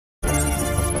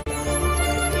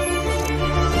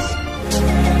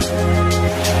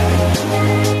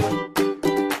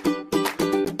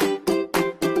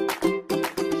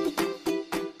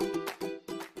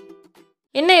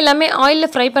எல்லாமே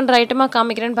ஆயிலில் ஃப்ரை பண்ணுற ஐட்டமாக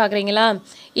காமிக்கிறேன்னு பார்க்குறீங்களா?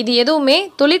 இது எதுவுமே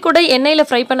துளி கூட எண்ணெயில்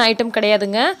ஃப்ரை பண்ண ஐட்டம்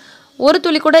கிடையாதுங்க. ஒரு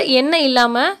துளி கூட எண்ணெய்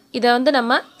இல்லாமல் இதை வந்து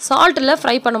நம்ம சால்ட்டில்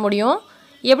ஃப்ரை பண்ண முடியும்.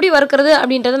 எப்படி வறுக்கிறது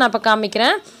அப்படின்றத நான் இப்போ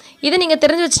காமிக்கிறேன். இதை நீங்கள்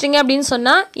தெரிஞ்சு வச்சிட்டிங்க அப்படின்னு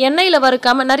சொன்னால் எண்ணெயில்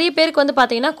வறுக்காமல் நிறைய பேருக்கு வந்து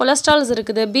பார்த்தீங்கன்னா கொலஸ்ட்ரால்ஸ்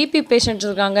இருக்குது, பிபி பேஷண்ட்ஸ்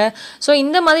இருக்காங்க. ஸோ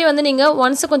இந்த மாதிரி வந்து நீங்கள்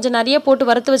ஒன்ஸ் கொஞ்சம் நிறைய போட்டு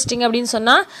வறுத்து வச்சிட்டிங்க அப்படின்னு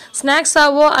சொன்னால்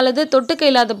ஸ்நாக்ஸாவோ அல்லது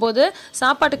தொட்டுக்க இல்லாத போது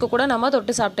சாப்பாட்டுக்கு கூட நம்ம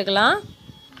தொட்டு சாப்பிட்டுக்கலாம்.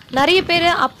 நிறைய பேர்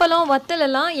அப்பளம்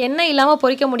வத்தலெல்லாம் எண்ணெய் இல்லாமல்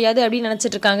பொரிக்க முடியாது அப்படின்னு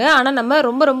நினச்சிட்டு இருக்காங்க. ஆனால் நம்ம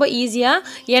ரொம்ப ஈஸியாக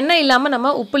எண்ணெய் இல்லாமல்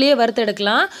நம்ம உப்புலேயே வறுத்து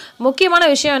எடுக்கலாம். முக்கியமான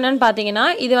விஷயம் என்னென்னு பார்த்தீங்கன்னா,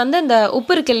 இது வந்து இந்த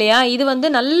உப்பு இருக்கு இல்லையா, இது வந்து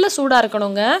நல்ல சூடாக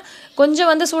இருக்கணுங்க. கொஞ்சம்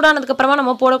வந்து சூடானதுக்கப்புறமா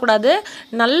நம்ம போடக்கூடாது.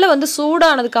 நல்ல வந்து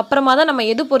சூடானதுக்கப்புறமா தான் நம்ம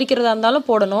எது பொரிக்கிறதா இருந்தாலும்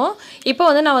போடணும். இப்போ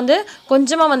வந்து நான் வந்து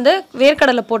கொஞ்சமாக வந்து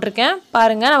வேர்க்கடலை போட்டிருக்கேன்.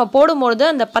 பாருங்கள், நம்ம போடும்பொழுது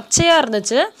அந்த பச்சையாக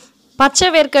இருந்துச்சு. பச்சை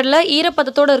வேர்க்கடலை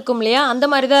ஈரப்பதத்தோடு இருக்கும் இல்லையா, அந்த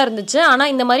மாதிரி தான் இருந்துச்சு.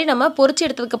 ஆனால் இந்த மாதிரி நம்ம பொரிச்சு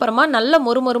எடுத்ததுக்கப்புறமா நல்ல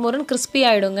மொறுன்னு கிறிஸ்பி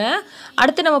ஆகிடுங்க.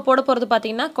 அடுத்து நம்ம போட போகிறது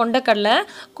பார்த்திங்கன்னா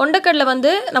கொண்டைக்கடலை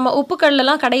வந்து நம்ம உப்பு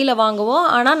கடலைலாம் கடையில் வாங்குவோம்.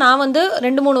 ஆனால் நான் வந்து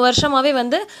 2-3 வருஷமாகவே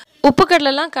வந்து உப்பு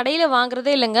கடலைலாம் கடையில்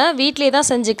வாங்குறதே இல்லைங்க, வீட்டிலே தான்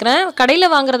செஞ்சுக்கிறேன்.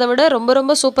 கடையில் வாங்குறத விட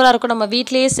ரொம்ப சூப்பராக இருக்கும் நம்ம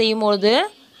வீட்டிலேயே செய்யும்போது.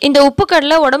 இந்த உப்பு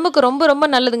கடலை உடம்புக்கு ரொம்ப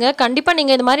நல்லதுங்க. கண்டிப்பாக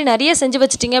நீங்கள் இது மாதிரி நிறைய செஞ்சு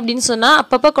வச்சிட்டிங்க அப்படின்னு சொன்னால்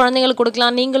அப்பப்போ குழந்தைங்களுக்கு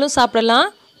கொடுக்கலாம், நீங்களும் சாப்பிடலாம்.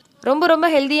 ரொம்ப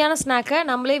ஹெல்த்தியான ஸ்நாக்கை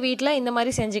நம்மளே வீட்டில் இந்த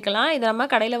மாதிரி செஞ்சுக்கலாம். இதை நம்ம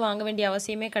கடையில் வாங்க வேண்டிய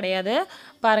அவசியமே கிடையாது.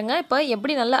 பாருங்கள் இப்போ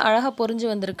எப்படி நல்லா அழகாக பொரிஞ்சு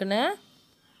வந்திருக்குன்னு.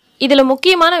 இதில்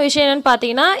முக்கியமான விஷயம் என்னென்னு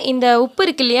பார்த்தீங்கன்னா, இந்த உப்பு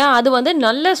இருக்கு இல்லையா, அது வந்து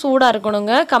நல்ல சூடாக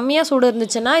இருக்கணுங்க. கம்மியாக சூடு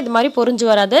இருந்துச்சுன்னா இது மாதிரி பொரிஞ்சு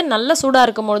வராது. நல்ல சூடாக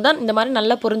இருக்கும்போது தான் இந்த மாதிரி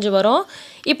நல்லா பொரிஞ்சு வரும்.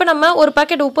 இப்போ நம்ம ஒரு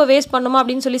பாக்கெட் உப்பை வேஸ்ட் பண்ணணுமா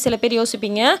அப்படின்னு சொல்லி சில பேர்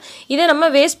யோசிப்பீங்க. இதை நம்ம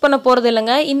வேஸ்ட் பண்ண போகிறது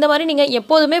இல்லைங்க. இந்த மாதிரி நீங்கள்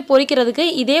எப்போதுமே பொரிக்கிறதுக்கு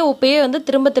இதே உப்பையே வந்து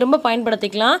திரும்ப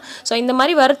பயன்படுத்திக்கலாம். ஸோ இந்த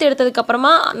மாதிரி வறுத்து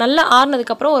எடுத்ததுக்கப்புறமா நல்லா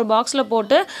ஆறுனதுக்கப்புறம் ஒரு பாக்ஸில்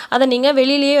போட்டு அதை நீங்கள்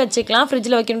வெளியிலேயே வச்சுக்கலாம்.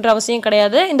 ஃப்ரிட்ஜில் வைக்கணுன்ற அவசியம்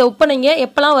கிடையாது. இந்த உப்பை நீங்கள்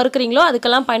எப்போல்லாம் வறுக்கிறீங்களோ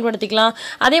அதுக்கெல்லாம் பயன்படுத்திக்கலாம்.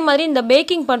 அதே மாதிரி இந்த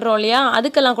பேக்கிங் பண்ணுறோம் இல்லையா,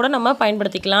 அதுக்கெல்லாம் கூட நம்ம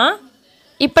பயன்படுத்திக்கலாம்.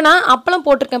 இப்போ நான் அப்பளம்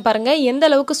போட்டிருக்கேன் பாருங்கள், எந்த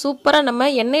அளவுக்கு சூப்பராக நம்ம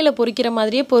எண்ணெயில் பொரிக்கிற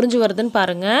மாதிரியே பொரிஞ்சு வருதுன்னு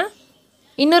பாருங்கள்.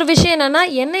 இன்னொரு விஷயம் என்னென்னா,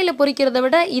 எண்ணெயில் பொரிக்கிறத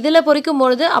விட இதில்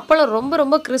பொரிக்கும்பொழுது அப்பளம்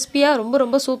ரொம்ப கிறிஸ்பியாக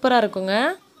ரொம்ப சூப்பராக இருக்குங்க.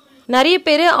 நிறைய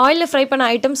பேர் ஆயிலில் ஃப்ரை பண்ண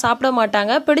ஐட்டம் சாப்பிட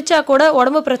மாட்டாங்க. பிடிச்சா கூட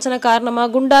உடம்பு பிரச்சனை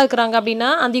காரணமாக குண்டாக இருக்கிறாங்க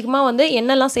அப்படின்னா அதிகமாக வந்து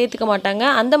எண்ணெய்லாம் சேர்த்துக்க மாட்டாங்க.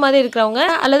 அந்த மாதிரி இருக்கிறவங்க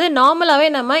அல்லது நார்மலாகவே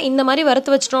நம்ம இந்த மாதிரி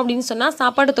வறுத்து வச்சிட்டோம் அப்படின்னு சொன்னால்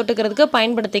சாப்பாடு தொட்டுக்கிறதுக்கு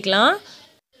பயன்படுத்திக்கலாம்.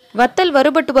 வத்தல்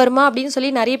வறுபட்டு வருமா அப்படின்னு சொல்லி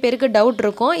நிறைய பேருக்கு டவுட்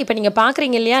இருக்கும். இப்போ நீங்கள்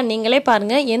பார்க்குறீங்க இல்லையா, நீங்களே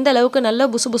பாருங்கள் எந்த அளவுக்கு நல்ல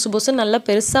புசு நல்லா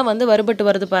பெருசாக வந்து வறுபட்டு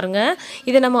வருது பாருங்கள்.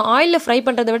 இதை நம்ம ஆயிலில் ஃப்ரை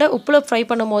பண்ணுறதை விட உப்பில் ஃப்ரை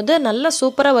பண்ணும்போது நல்லா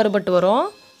சூப்பராக வறுபட்டு வரும்.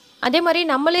 அதே மாதிரி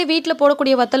நம்மளே வீட்டில்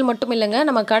போடக்கூடிய வத்தல் மட்டும் இல்லைங்க,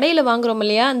 நம்ம கடையில் வாங்குகிறோம்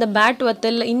இல்லையா, இந்த பேட்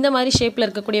வத்தல், இந்த மாதிரி ஷேப்பில்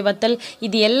இருக்கக்கூடிய வத்தல்,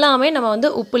 இது எல்லாமே நம்ம வந்து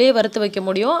உப்புலேயே வறுத்து வைக்க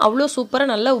முடியும். அவ்வளோ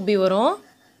சூப்பராக நல்லா உப்பி வரும்.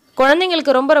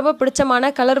 குழந்தைங்களுக்கு ரொம்ப பிடிச்சமான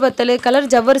கலர் வத்தல், கலர்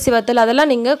ஜவ்வரிசி வத்தல்,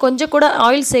 அதெல்லாம் நீங்கள் கொஞ்சம் கூட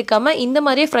ஆயில் சேர்க்காமல் இந்த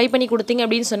மாதிரியே ஃப்ரை பண்ணி கொடுத்தீங்க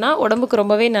அப்படின்னு சொன்னால் உடம்புக்கு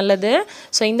ரொம்பவே நல்லது.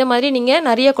 ஸோ இந்த மாதிரி நீங்கள்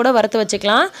நிறைய கூட வறுத்து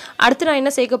வச்சுக்கலாம். அடுத்து நான்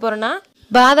என்ன சேர்க்க போகிறேன்னா,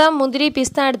 பாதாம், முந்திரி,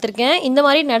 பிஸ்தா எடுத்திருக்கேன். இந்த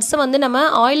மாதிரி நட்ஸை வந்து நம்ம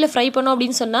ஆயிலில் ஃப்ரை பண்ணோம்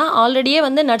அப்படின்னு சொன்னால் ஆல்ரெடியே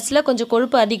வந்து நட்ஸில் கொஞ்சம்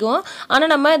கொழுப்பு அதிகம்.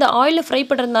 ஆனால் நம்ம இதை ஆயிலில் ஃப்ரை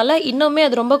பண்ணுறதுனால இன்னுமே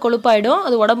அது ரொம்ப கொழுப்பாயிடும்,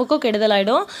 அது உடம்புக்கும்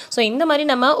கெடுதலாயிடும். ஸோ இந்த மாதிரி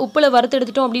நம்ம உப்பில் வறுத்து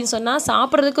எடுத்துட்டோம் அப்படின்னு சொன்னால்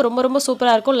சாப்பிட்றதுக்கு ரொம்ப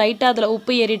சூப்பராக இருக்கும். லைட்டாக அதில்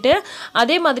உப்பு ஏறிட்டு,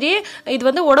 அதே மாதிரியே இது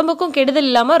வந்து உடம்புக்கும் கெடுதல்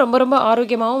இல்லாமல் ரொம்ப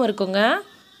ஆரோக்கியமாகவும் இருக்குங்க.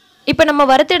 இப்போ நம்ம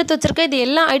வறுத்து எடுத்து வச்சிருக்க இது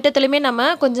எல்லா ஐட்டத்துலையுமே நம்ம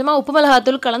கொஞ்சமாக உப்பு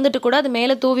மிளகாத்தூள் கலந்துட்டு கூட அது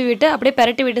மேலே தூவி விட்டு அப்படியே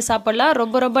பெரட்டி விட்டு சாப்பிட்லாம்.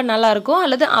 ரொம்ப நல்லாயிருக்கும்.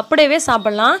 அல்லது அப்படியே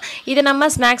சாப்பிட்லாம். இதை நம்ம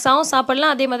ஸ்நாக்ஸாகவும்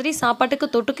சாப்பிட்லாம், அதே மாதிரி சாப்பாட்டுக்கு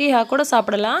தொட்டுக்கையாக கூட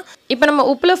சாப்பிடலாம். இப்போ நம்ம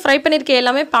உப்பில் ஃப்ரை பண்ணியிருக்க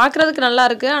எல்லாமே பார்க்குறதுக்கு நல்லா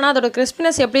இருக்குது. ஆனால் அதோட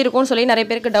கிறிஸ்பினஸ் எப்படி இருக்கும்னு சொல்லி நிறைய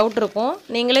பேருக்கு டவுட் இருக்கும்.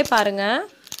 நீங்களே பாருங்கள்,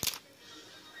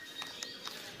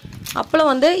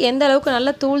 அப்பளம் வந்து எந்த அளவுக்கு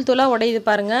நல்ல தூளாக உடையுது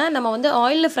பாருங்கள். நம்ம வந்து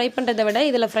ஆயிலில் ஃப்ரை பண்ணுறதை விட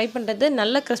இதில் ஃப்ரை பண்ணுறது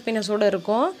நல்ல கிறிஸ்பினஸோடு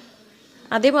இருக்கும்.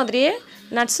 அதே மாதிரியே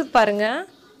நட்ஸு பாருங்கள்.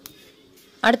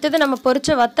 அடுத்தது நம்ம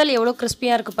பொரிச்ச வத்தல் எவ்வளோ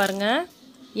கிறிஸ்பியாக இருக்குது பாருங்கள்,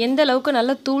 எந்த அளவுக்கு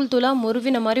நல்ல தூளாக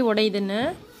முருவின மாதிரி உடையுதுன்னு.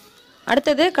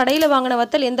 அடுத்தது கடையில் வாங்கின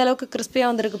வத்தல் எந்த அளவுக்கு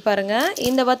கிறிஸ்பியாக வந்திருக்கு பாருங்கள்.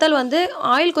 இந்த வத்தல் வந்து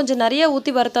ஆயில் கொஞ்சம் நிறைய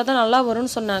ஊற்றி வறுத்தா தான் நல்லா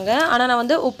வரும்னு சொன்னாங்க. ஆனால் நான்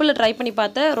வந்து உப்பில் ட்ரை பண்ணி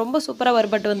பார்த்தேன், ரொம்ப சூப்பராக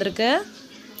வறுபட்டு வந்திருக்கு.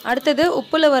 அடுத்தது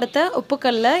உப்பில் வறுத்த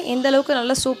உப்புக்கல்ல எந்த அளவுக்கு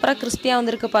நல்லா சூப்பராக கிறிஸ்பியாக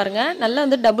வந்திருக்கு பாருங்கள். நல்லா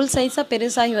வந்து டபுள் சைஸாக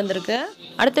பெருசாகி வந்திருக்கு.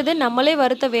 அடுத்தது நம்மளே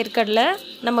வறுத்த வேர்க்கடலை.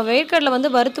 நம்ம வேர்க்கடலை வந்து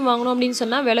வறுத்து வாங்கணும் அப்படின்னு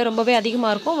சொன்னால் விலை ரொம்பவே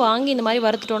அதிகமாக இருக்கும். வாங்கி இந்த மாதிரி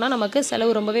வறுத்துட்டோன்னா நமக்கு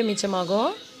செலவு ரொம்பவே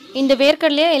மிச்சமாகும். இந்த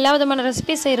வேர்க்கடலையே எல்லா விதமான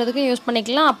ரெசிபி செய்கிறதுக்கும் யூஸ்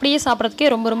பண்ணிக்கலாம். அப்படியே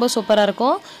சாப்பிட்றதுக்கே ரொம்ப சூப்பராக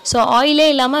இருக்கும். ஸோ ஆயிலே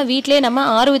இல்லாமல் வீட்டிலே நம்ம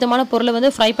 6 விதமான பொருளை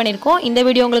வந்து ஃப்ரை பண்ணியிருக்கோம். இந்த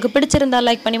வீடியோ உங்களுக்கு பிடிச்சிருந்தால்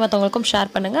லைக் பண்ணி மற்றவங்களுக்கும்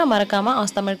ஷேர் பண்ணுங்கள். மறக்காமல்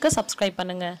ஆஸ் தமிழுக்கு சப்ஸ்கிரைப்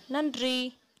பண்ணுங்கள். நன்றி.